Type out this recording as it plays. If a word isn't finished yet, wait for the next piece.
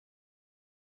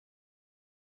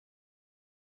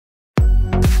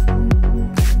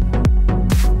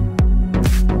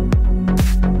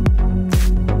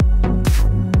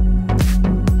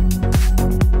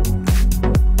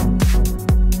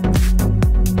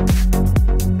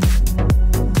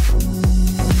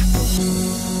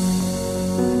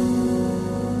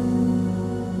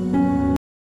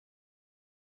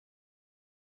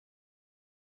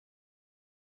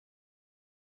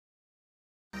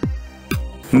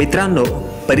मित्रांनो,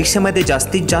 परीक्षेमध्ये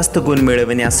जास्तीत जास्त गुण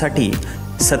मिळवण्यासाठी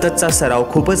सततचा सराव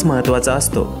खूपच महत्त्वाचा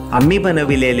असतो. आम्ही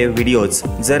बनविलेले व्हिडिओज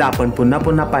जर आपण पुन्हा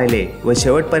पुन्हा पाहिले व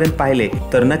शेवटपर्यंत पाहिले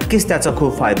तर नक्कीच त्याचा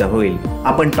खूप फायदा होईल.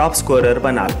 आपण टॉप स्कोरर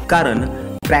बनाल, कारण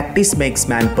प्रॅक्टिस मेक्स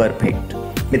मॅन परफेक्ट.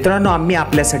 मित्रांनो, आम्ही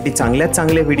आपल्यासाठी चांगल्यात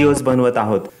चांगले व्हिडिओज बनवत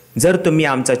आहोत. जर तुम्ही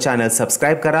आमचा चॅनल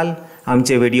सबस्क्राईब कराल,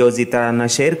 आमचे व्हिडिओज इतरांना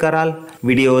शेअर कराल,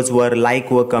 व्हिडिओजवर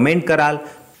लाईक व कमेंट कराल,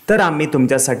 तर आम्ही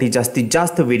तुमच्यासाठी जास्तीत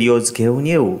जास्त व्हिडिओज घेऊन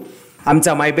येऊ.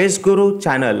 आमचा my best Guru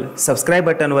channel subscribe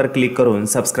बटनवर click करून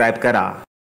सबस्क्राईब करा.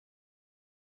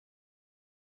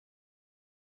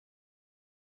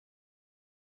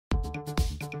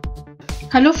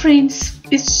 Hello friends,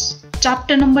 it's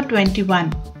chapter number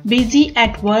 21. Busy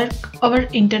at work, our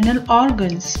internal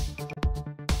organs.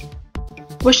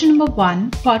 Question number 1.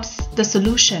 What's the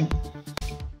solution?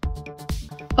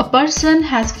 A person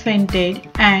has fainted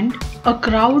and a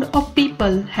crowd of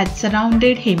people had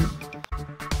surrounded him.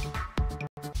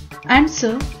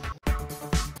 Answer.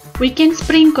 We can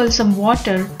sprinkle some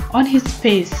water on his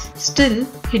face. Still,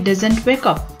 he doesn't wake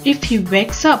up. If he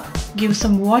wakes up, give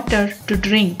some water to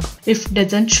drink. If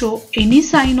doesn't show any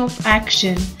sign of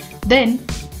action, then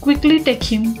quickly take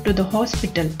him to the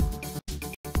hospital.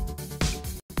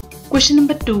 Question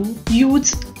number 2.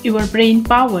 Use your brain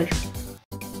power.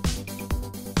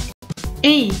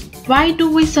 A. Why do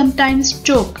we sometimes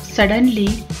choke suddenly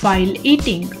while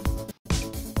eating?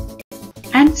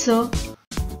 Answer.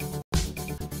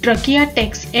 Trachea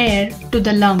takes air to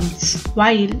the lungs,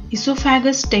 while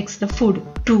esophagus takes the food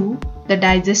to the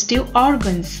digestive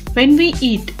organs. When we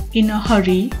eat in a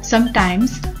hurry,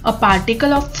 sometimes a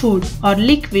particle of food or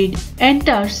liquid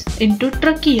enters into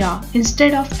trachea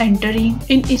instead of entering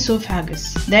in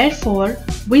esophagus. Therefore,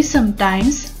 we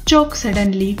sometimes choke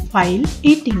suddenly while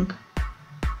eating.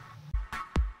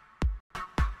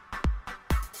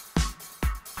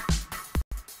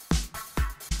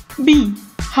 B.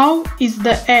 How is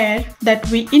the air that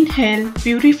we inhale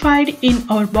purified in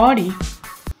our body?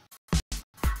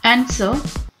 Answer.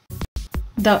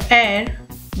 The air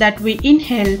that we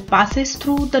inhale passes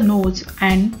through the nose,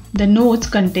 and the nose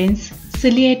contains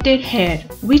ciliated hair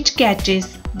which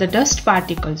catches the dust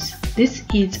particles. This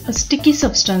is a sticky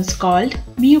substance called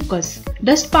mucus.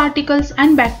 Dust particles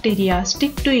and bacteria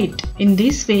stick to it. In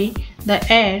this way, the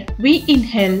air we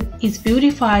inhale is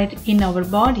purified in our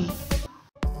body.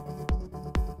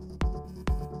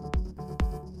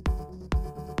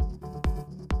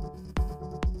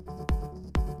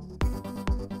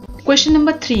 Question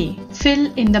number 3.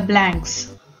 Fill in the blanks.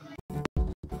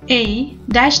 A.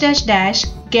 Dash dash dash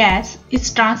gas is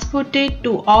transported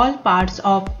to all parts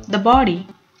of the body.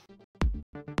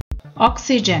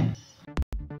 Oxygen.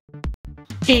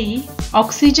 A.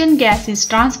 Oxygen gas is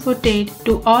transported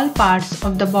to all parts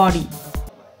of the body.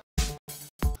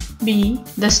 B.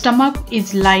 The stomach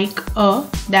is like a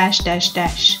dash dash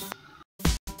dash.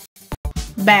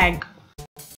 Bag.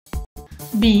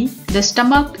 B. The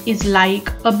stomach is like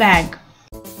a bag.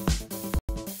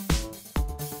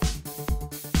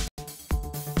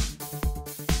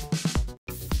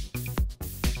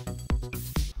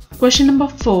 Question number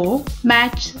 4.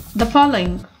 Match the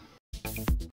following.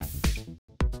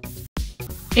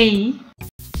 A.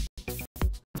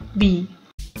 B.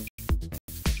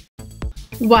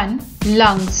 1.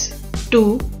 Lungs.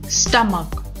 2.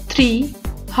 Stomach. 3.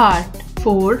 Heart.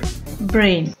 4.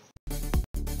 Brain.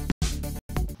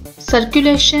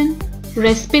 Circulation,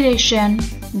 respiration,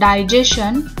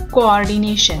 digestion,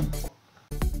 coordination.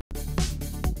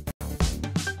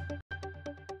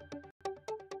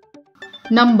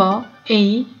 Number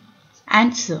A.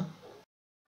 Answer.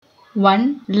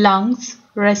 1. Lungs,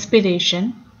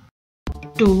 respiration.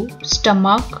 2.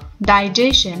 Stomach,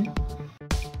 digestion.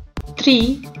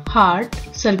 3. Heart,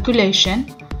 circulation.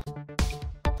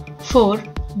 4.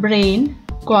 Brain,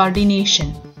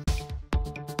 coordination.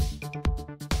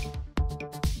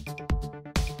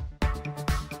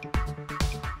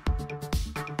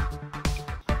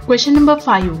 Question number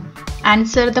 5.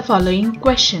 Answer the following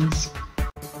questions.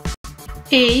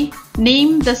 A.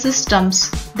 Name the systems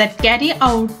that carry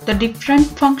out the different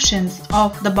functions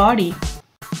of the body.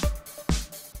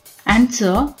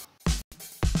 Answer.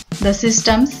 The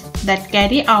systems that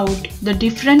carry out the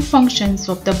different functions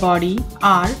of the body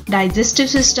are digestive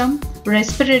system,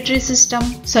 respiratory system,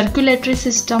 circulatory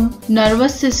system,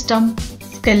 nervous system,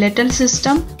 skeletal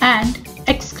system, and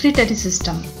excretory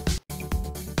system.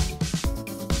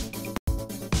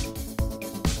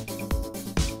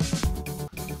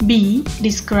 B.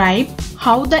 Describe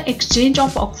how the exchange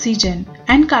of oxygen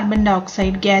and carbon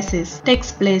dioxide gases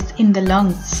takes place in the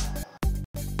lungs.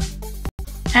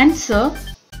 Answer.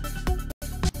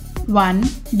 1.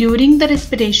 During the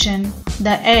respiration,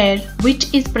 the air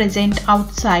which is present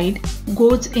outside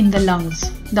goes in the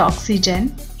lungs. The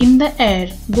oxygen in the air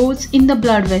goes in the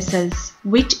blood vessels,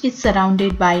 which is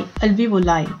surrounded by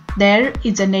alveoli. There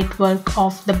is a network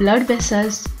of the blood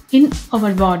vessels in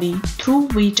our body through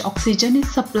which oxygen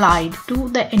is supplied to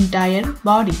the entire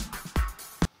body.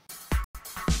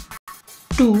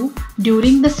 2.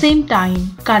 During the same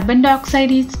time, carbon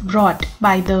dioxide is brought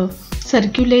by the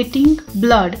circulating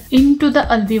blood into the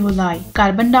alveoli.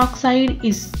 Carbon dioxide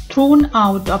is thrown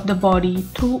out of the body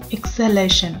through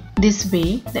exhalation. This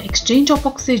way, the exchange of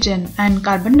oxygen and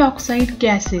carbon dioxide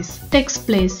gases takes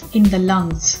place in the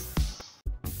lungs.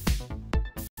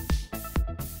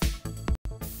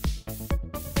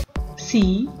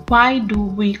 C. Why do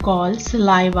we call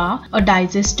saliva a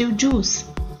digestive juice?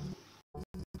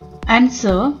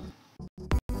 Answer.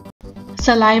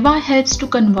 Saliva helps to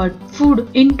convert food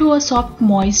into a soft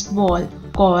moist ball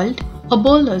called a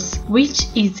bolus, which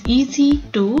is easy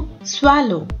to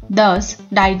swallow. Thus,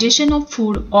 digestion of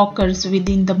food occurs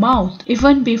within the mouth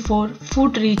even before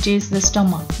food reaches the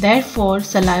stomach. Therefore,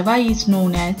 saliva is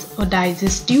known as a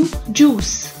digestive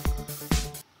juice.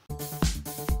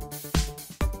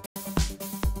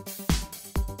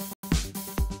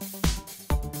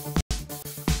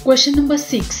 Question number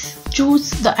 6. Choose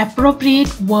the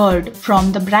appropriate word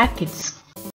from the brackets.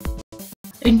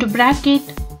 Into bracket,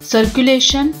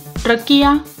 circulation,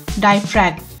 trachea,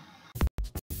 diaphragm.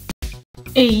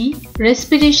 A.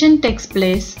 Respiration takes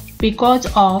place because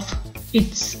of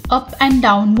its up and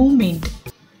down movement.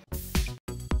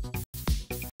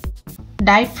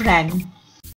 Diaphragm.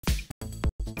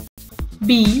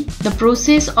 B. The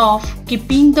process of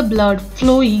keeping the blood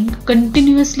flowing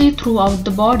continuously throughout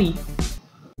the body.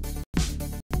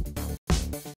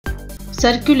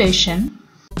 Circulation.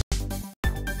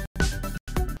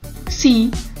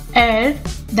 C. Air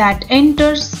that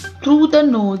enters through the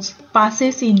nose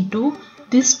passes into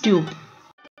this tube.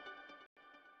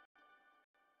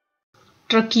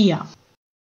 Trachea.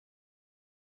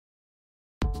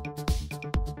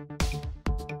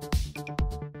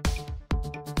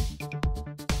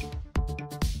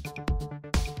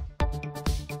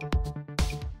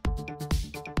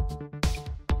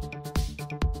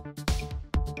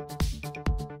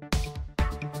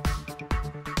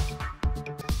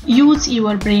 Use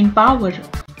your brain power.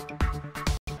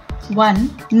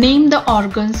 1. Name the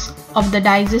organs of the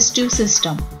digestive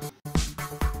system.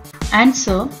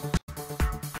 Answer.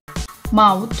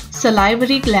 Mouth,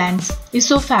 salivary glands,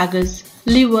 esophagus,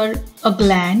 liver, a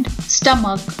gland,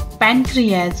 stomach,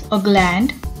 pancreas, a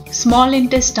gland, small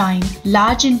intestine,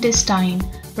 large intestine,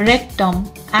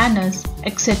 rectum, anus,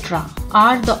 etc.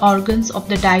 are the organs of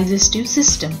the digestive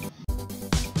system.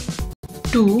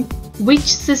 2. Which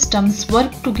systems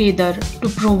work together to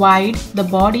provide the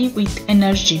body with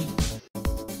energy?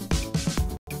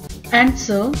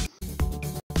 Answer.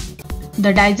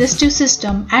 The digestive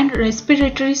system and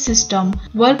respiratory system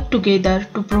work together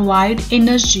to provide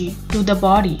energy to the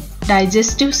body.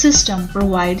 Digestive system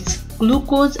provides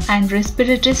glucose and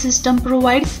respiratory system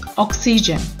provides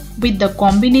oxygen. With the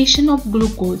combination of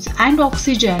glucose and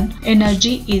oxygen,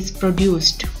 energy is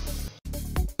produced.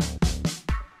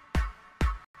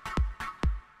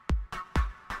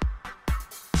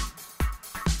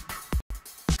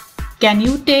 Can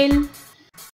you tell?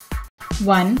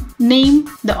 1. Name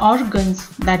the organs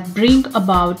that bring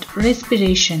about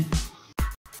respiration.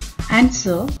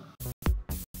 Answer.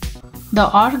 The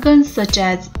organs such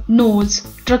as nose,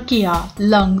 trachea,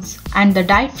 lungs and the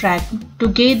diaphragm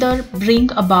together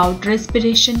bring about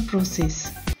respiration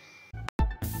process.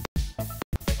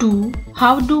 2.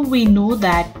 How do we know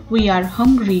that we are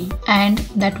hungry and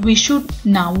that we should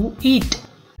now eat?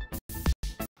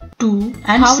 2.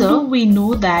 How do we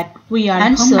know that we are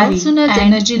hungry as soon as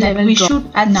energy level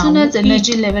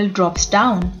drops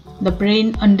down? The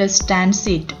brain understands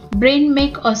it. Brain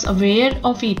makes us aware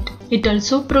of it. It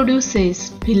also produces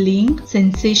feeling,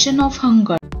 sensation of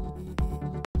hunger.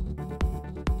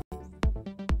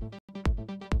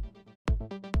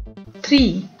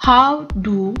 3. How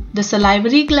do the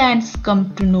salivary glands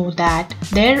come to know that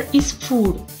there is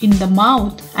food in the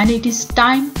mouth and it is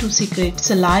time to secrete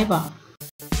saliva?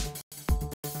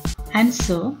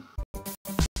 Answer.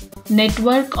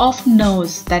 Network of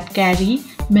nerves that carry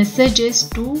messages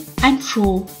to and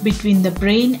fro between the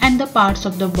brain and the parts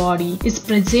of the body is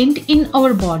present in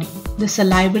our body. The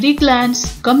salivary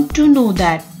glands come to know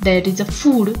that there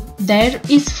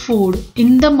is food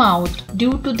in the mouth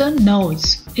due to the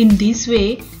nerves. In this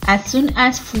way, as soon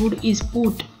as food is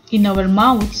put in our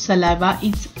mouth, saliva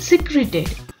is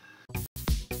secreted.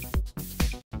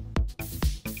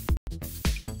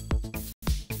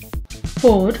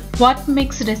 4. What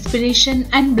makes respiration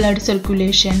and blood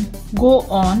circulation go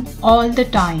on all the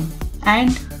time and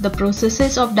the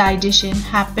processes of digestion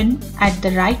happen at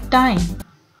the right time?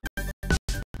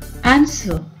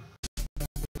 Answer.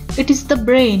 It is the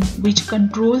brain which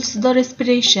controls the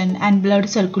respiration and blood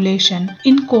circulation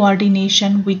in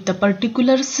coordination with the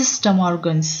particular system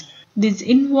organs. These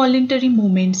involuntary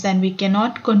movements and we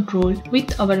cannot control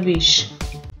with our wish.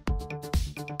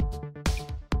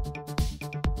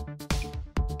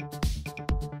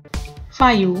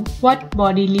 5. What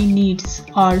bodily needs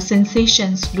or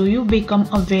sensations do you become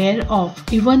aware of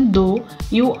even though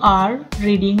you are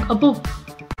reading a book?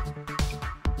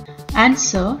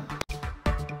 Answer.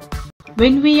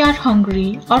 When we are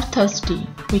hungry or thirsty,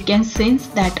 we can sense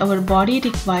that our body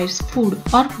requires food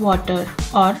or water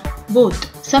or both.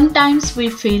 Sometimes we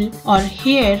feel or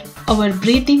hear our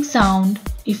breathing sound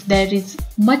if there is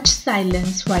much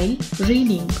silence while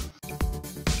reading.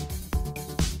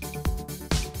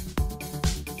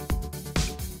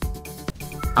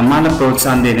 आम्हाला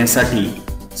प्रोत्साहन देण्यासाठी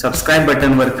subscribe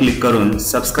बटनवर click करून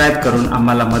subscribe करून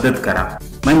आम्हाला मदत करा,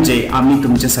 म्हणजे आम्ही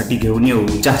तुमच्यासाठी घेऊन येऊ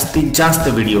जास्तीत जास्त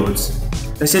व्हिडिओज.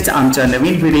 तसेच आमच्या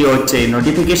नवीन व्हिडिओचे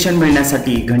नोटिफिकेशन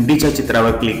मिळण्यासाठी घंटीच्या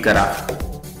चित्रावर क्लिक करा.